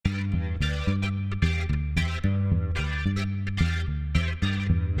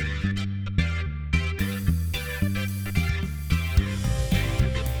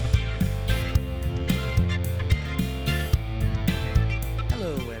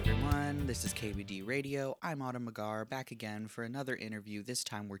This is KBD Radio. I'm Autumn Magar, back again for another interview. This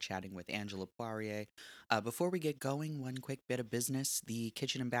time we're chatting with Angela Poirier. Before we get going, one quick bit of business. The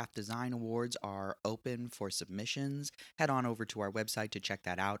Kitchen and Bath Design Awards are open for submissions. Head on over to our website to check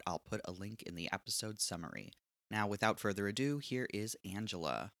that out. I'll put a link in the episode summary. Now, without further ado, here is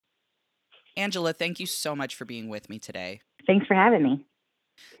Angela. Angela, thank you so much for being with me today. Thanks for having me.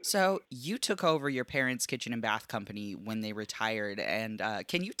 So, you took over your parents' kitchen and bath company when they retired, and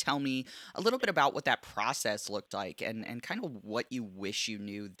can you tell me a little bit about what that process looked like and kind of what you wish you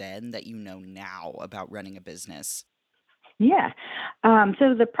knew then that you know now about running a business? Yeah.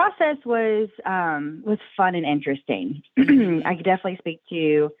 So the process was fun and interesting. Mm-hmm. I could definitely speak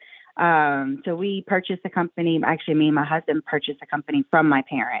to. So we purchased the company. Actually, me and my husband purchased the company from my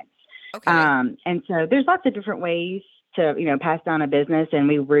parents. Okay. And so there's lots of different ways to pass down a business, and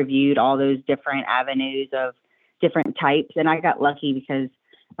we reviewed all those different avenues of different types. And I got lucky because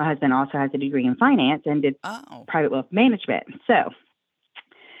my husband also has a degree in finance and did Oh. private wealth management. So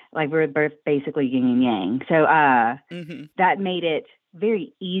like we're both basically yin and yang. So Mm-hmm. that made it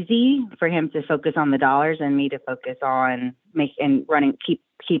very easy for him to focus on the dollars and me to focus on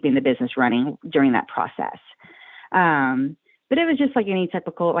keeping the business running during that process. But it was just like any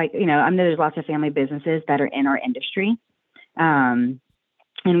typical, I know there's lots of family businesses that are in our industry. Um,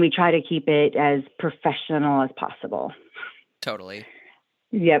 and we try to keep it as professional as possible. Totally.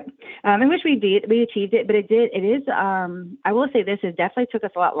 Yep. I wish we achieved it, but it is, I will say this, it definitely took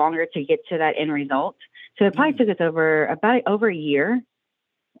us a lot longer to get to that end result. So it probably Mm. took us over a year,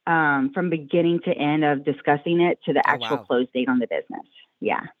 from beginning to end of discussing it to the Oh, actual wow. close date on the business.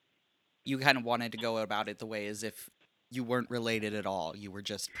 Yeah. You kind of wanted to go about it the way as if you weren't related at all. You were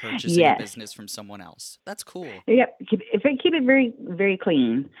just purchasing a Yes. business from someone else. That's cool. Yep. Keep it very, very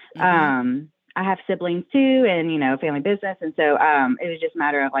clean. Mm-hmm. I have siblings too, and family business, and so it was just a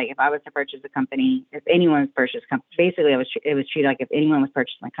matter of like if I was to purchase a company, if anyone was purchased, basically it was treated like if anyone was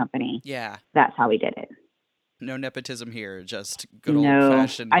purchasing a company, Yeah. that's how we did it. No nepotism here, just good old No,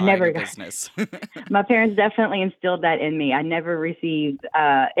 fashioned I buying a never. business. My parents definitely instilled that in me. I never received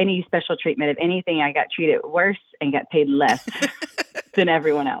any special treatment. If anything, I got treated worse and got paid less than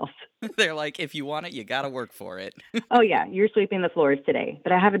everyone else. They're like, if you want it, you got to work for it. Oh yeah, you're sweeping the floors today.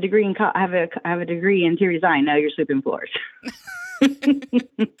 But I have a degree I have a degree in interior design. No, you're sweeping floors.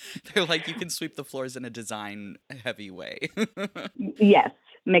 They're like, you can sweep the floors in a design heavy way. Yes,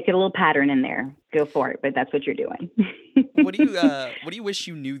 make it a little pattern in there. Go for it. But that's what you're doing. What do you wish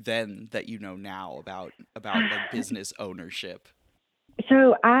you knew then that you know now about like business ownership?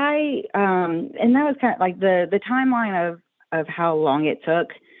 So and that was kind of like the timeline of how long it took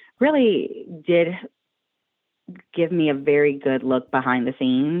really did give me a very good look behind the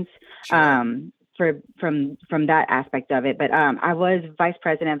scenes, Sure. from that aspect of it. But I was vice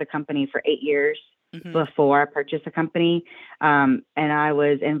president of the company for 8 years Hmm. before I purchased the company, and I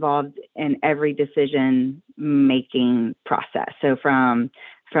was involved in every decision making process. So from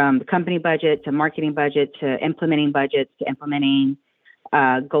the company budget to marketing budget to implementing budgets to implementing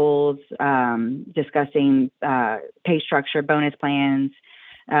goals, discussing pay structure, bonus plans,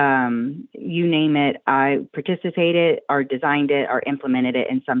 you name it. I participated or designed it or implemented it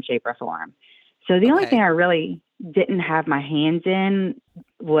in some shape or form. So the only thing Okay. I really didn't have my hands in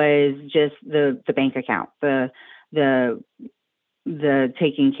was just the bank account, the the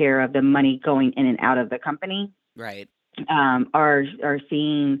taking care of the money going in and out of the company, Right. or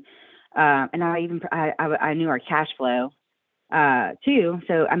seeing, and I knew our cash flow too.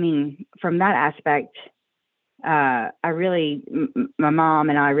 So I mean, from that aspect, I really, my mom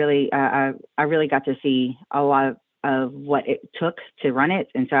and I really got to see a lot of what it took to run it,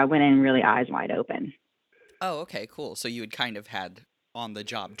 and so I went in really eyes wide open. Oh, okay, cool. So you had kind of had on the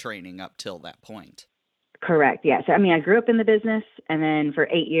job training up till that point. Correct. Yeah. So I mean, I grew up in the business, and then for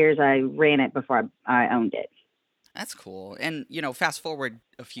 8 years, I ran it before I owned it. That's cool. And, fast forward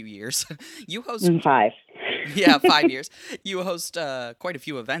a few years, you host, Mm, five. yeah, 5 years, you host quite a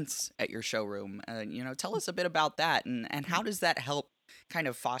few events at your showroom. Tell us a bit about that and how does that help kind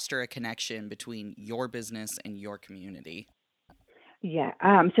of foster a connection between your business and your community? Yeah.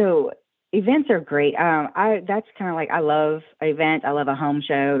 So events are great. I That's kind of like I love events. I love a home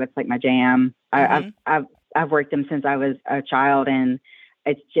show. That's like my jam. Mm-hmm. I've worked them since I was a child, and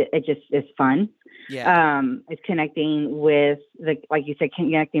it's fun. Yeah. It's connecting with like you said,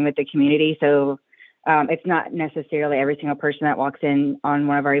 connecting with the community. So it's not necessarily every single person that walks in on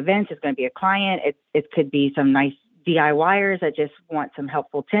one of our events is going to be a client. It could be some nice DIYers that just want some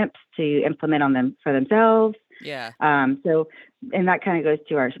helpful tips to implement on them for themselves. Yeah. So, and that kind of goes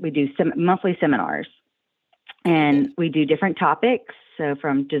to we do some monthly seminars. Cool. And we do different topics. So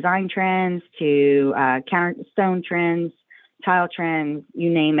from design trends to counter stone trends, tile trends, you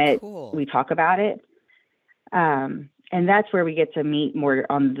name it, Cool. we talk about it. And that's where we get to meet more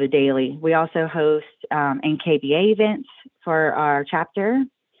on the daily. We also host NKBA events for our chapter.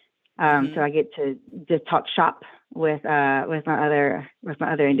 So Mm-hmm. I get to just talk shop with my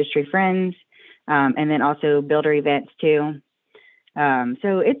other industry friends, and then also builder events too.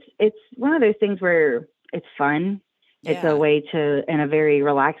 So it's one of those things where it's fun. It's a Yeah. way to, in a very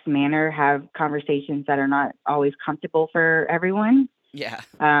relaxed manner, have conversations that are not always comfortable for everyone. Yeah.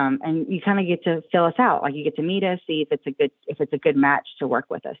 And you kind of get to fill us out. Like you get to meet us, see if it's a good match to work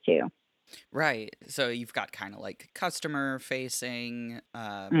with us too. Right. So you've got kind of like customer facing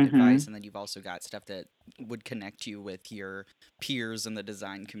advice, Hmm. and then you've also got stuff that would connect you with your peers in the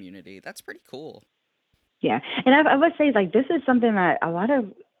design community. That's pretty cool. Yeah, and I would say like this is something that a lot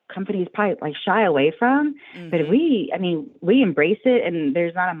of companies probably like shy away from, but Mm-hmm. I mean, we embrace it, and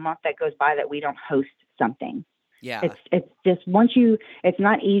there's not a month that goes by that we don't host something. Yeah. It's just once you, it's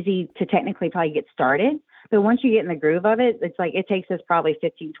not easy to technically probably get started, but once you get in the groove of it, it's like it takes us probably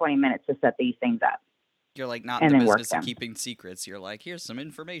 15-20 minutes to set these things up You're like not in and the then work business of them. keeping secrets. You're like, here's some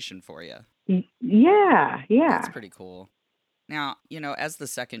information for you. Yeah, That's yeah. pretty cool. Now, as the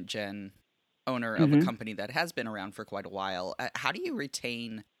second gen owner of a Hmm. company that has been around for quite a while, how do you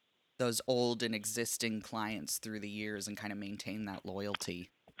retain those old and existing clients through the years and kind of maintain that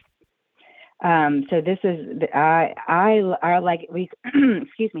loyalty? So this is our like we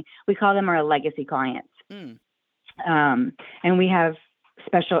excuse me, we call them our legacy clients. Mm. And we have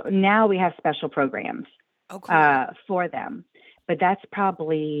special programs Oh, cool. for them, but that's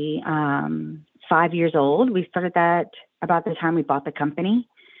probably 5 years old. We started that about the time we bought the company.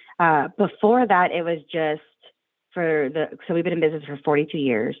 Before that, it was just so we've been in business for 42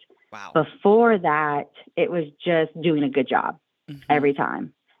 years. Wow. Before that, it was just doing a good job Hmm. every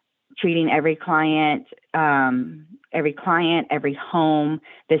time, treating every home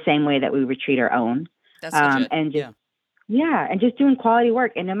the same way that we would treat our own, That's legit. and just Yeah. yeah, and just doing quality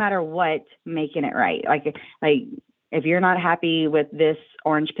work, and no matter what, making it right. Like if you're not happy with this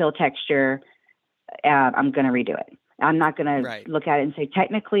orange peel texture, I'm gonna redo it. I'm not gonna Right. look at it and say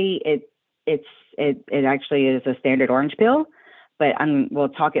technically it actually is a standard orange peel, but we'll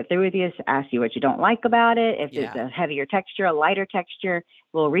talk it through with you, ask you what you don't like about it. If it's Yeah. a heavier texture, a lighter texture,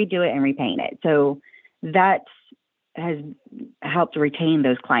 we'll redo it and repaint it. So that has helped retain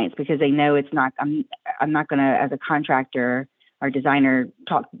those clients because they know it's not. I'm not going to, as a contractor or designer,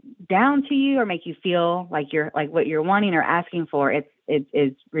 talk down to you or make you feel like you're like what you're wanting or asking for.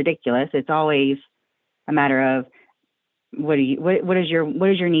 It's ridiculous. It's always a matter of what is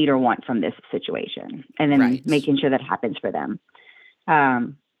your need or want from this situation, and then Right. making sure that happens for them.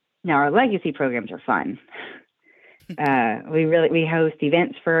 Um, Now our legacy programs are fun. We host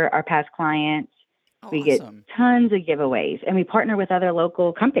events for our past clients. Oh, We get awesome. tons of giveaways, and we partner with other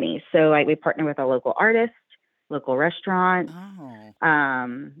local companies. So like we partner with a local artist, local restaurants, Oh,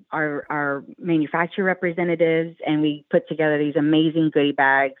 our manufacturer representatives, and we put together these amazing goodie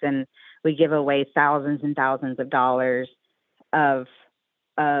bags, and we give away thousands and thousands of dollars of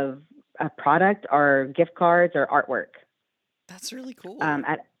of a product or gift cards or artwork that's really cool. um,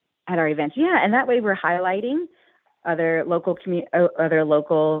 at at our events. Yeah, and that way we're highlighting other local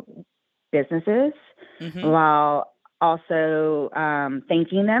businesses Hmm. while also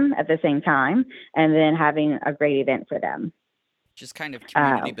thanking them at the same time, and then having a great event for them. Just kind of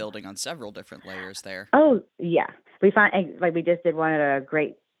community Uh, building on several different layers there. oh yeah, we find like we just did one at a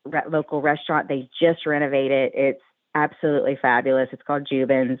great local restaurant. They just renovated. It's absolutely fabulous. It's called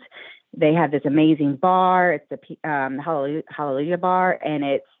Jubins. They have this amazing bar. It's the Hallelujah Bar, and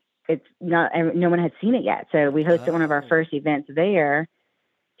it's not, and no one had seen it yet. So we hosted one of our Oh. first events there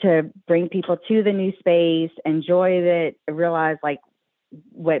to bring people to the new space, enjoy it, realize like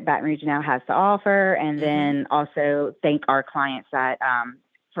what Baton Rouge now has to offer, and Hmm. then also thank our clients that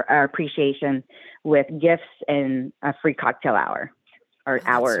for our appreciation with gifts and a free cocktail hour or Oh, that's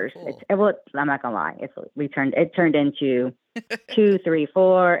so hours. cool. Well, I'm not gonna lie, it turned into 2, 3,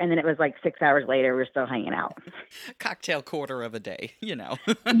 4, and then it was like 6 hours later we're still hanging out. Cocktail quarter of a day, Yeah,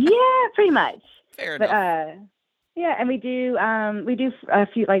 pretty much. Fair But enough. yeah, and we do a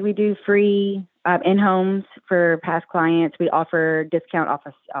few like we do free in homes for past clients. We offer discount off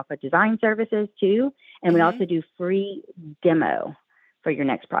of design services too, and we Hmm. also do free demo for your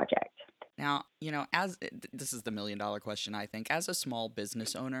next project. Now, this is the $1 million question, I think. As a small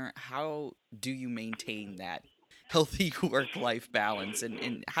business owner, how do you maintain that healthy work life balance?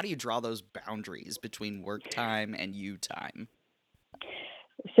 And how do you draw those boundaries between work time and you time?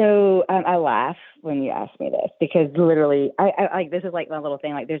 So I laugh when you ask me this because literally, I like this is like my little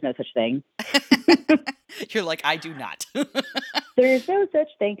thing. Like, there's no such thing. You're like, I do not. There's no such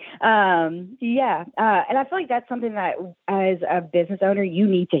thing. Yeah, and I feel like that's something that, as a business owner, you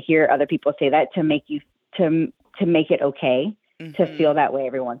need to hear other people say that to make you to make it okay to feel that way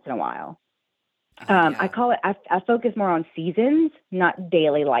every once in a while. Yeah. I call it. I focus more on seasons, not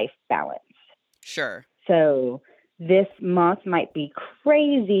daily life balance. Sure. So this month might be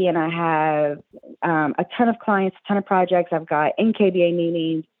crazy, and I have a ton of clients, a ton of projects. I've got NKBA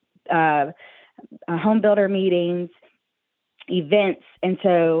meetings, home builder meetings, events, and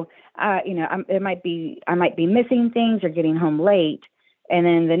so I might be missing things or getting home late, and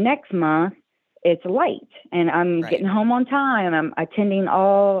then the next month it's light, and I'm getting home on time. I'm attending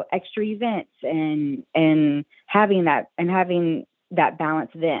all extra events and having that balance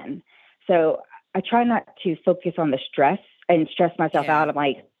then. So I try not to focus on the stress and stress myself out. I'm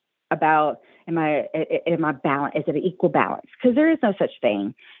like, am I balance? Is it an equal balance? Because there is no such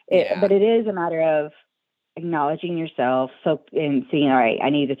thing. But it is a matter of acknowledging yourself and seeing, all right,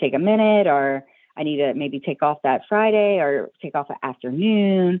 I need to take a minute, or I need to maybe take off that Friday or take off an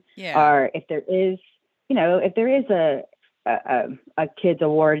afternoon. Or if there is, a kids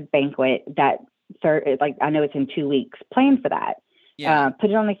award banquet I know it's in 2 weeks, plan for that. Put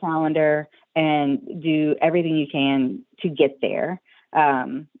it on the calendar and do everything you can to get there.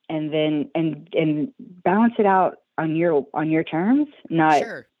 And then balance it out on your terms, not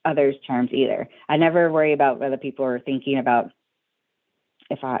others' terms either. I never worry about whether people are thinking about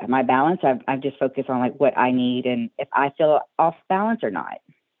my balance. I just focus on like what I need and if I feel off balance or not.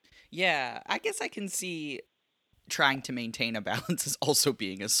 Yeah, I guess I can see trying to maintain a balance as also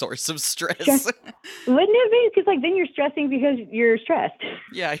being a source of stress. Wouldn't it be? Because like then you're stressing because you're stressed.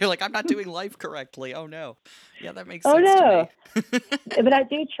 Yeah, you're like, I'm not doing life correctly. Oh no. Yeah, that makes sense to me. But I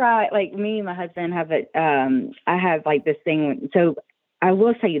do try. Like me and my husband have it. I have like this thing. So I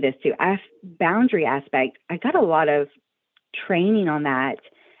will tell you this too. Boundary aspect. I got a lot of training on that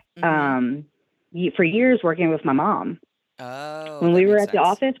for years working with my mom. When we were at the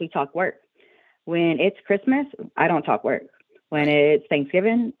office, we talk work. When it's Christmas, I don't talk work. When it's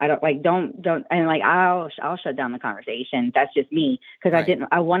Thanksgiving, I don't, and like I'll shut down the conversation. That's just me because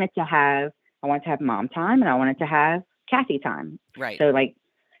I wanted to have mom time and I wanted to have Kathy time. Right. So like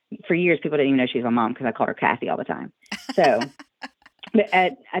for years, people didn't even know she was my mom because I called her Kathy all the time. So but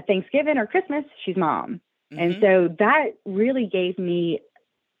at Thanksgiving or Christmas, she's mom. And so that really gave me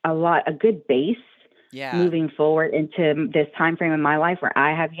a good base moving forward into this time frame in my life where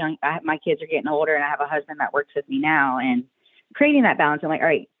my kids are getting older and I have a husband that works with me now, and creating that balance. I'm like, all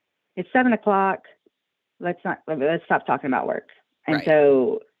right, it's 7:00. Let's stop talking about work. And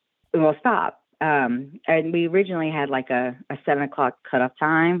so we'll stop. And we originally had like a 7:00 cutoff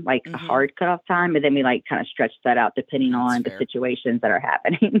time, like a hard cutoff time. But then we like kind of stretched that out depending on the situations that are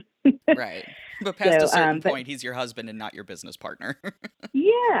happening. Right. But past a certain point, he's your husband and not your business partner.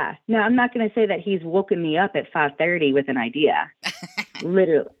 Yeah. No, I'm not going to say that he's woken me up at 5:30 with an idea.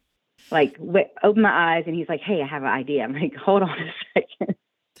 Literally. Like, open my eyes and he's like, hey, I have an idea. I'm like, hold on a second.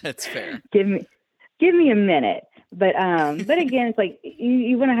 That's fair. Give me a minute. But again, it's like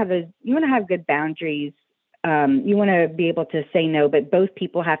you want to have good boundaries. You want to be able to say no, but both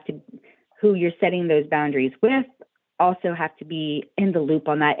people who you're setting those boundaries with also have to be in the loop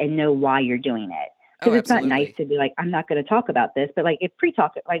on that and know why you're doing it. Because it's not nice to be like, I'm not going to talk about this, but like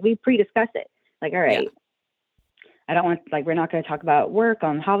we pre-discuss it. Like, all right, I don't want, like, we're not going to talk about work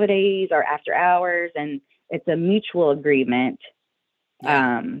on holidays or after hours. And it's a mutual agreement too.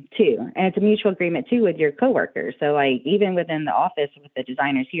 And it's a mutual agreement too with your coworkers. So like, even within the office with the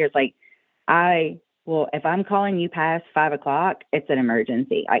designers here, it's like, if I'm calling you past 5:00, it's an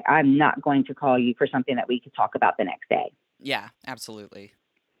emergency. I'm not going to call you for something that we could talk about the next day. Yeah, absolutely.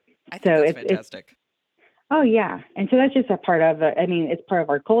 I think that's fantastic. Oh yeah. And so that's just a part of it's part of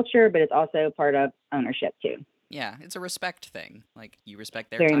our culture, but it's also part of ownership too. Yeah. It's a respect thing. Like, you respect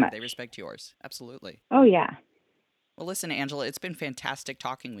their Very time, much. they respect yours. Absolutely. Oh yeah. Well, listen, Angela, it's been fantastic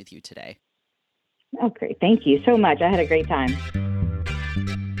talking with you today. Oh, great. Thank you so much. I had a great time.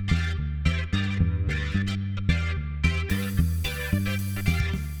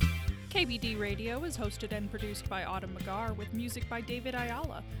 KBD Radio is hosted and produced by Autumn McGar with music by David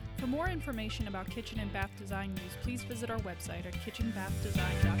Ayala. For more information about kitchen and bath design news, please visit our website at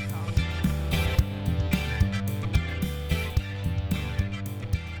kitchenbathdesign.com.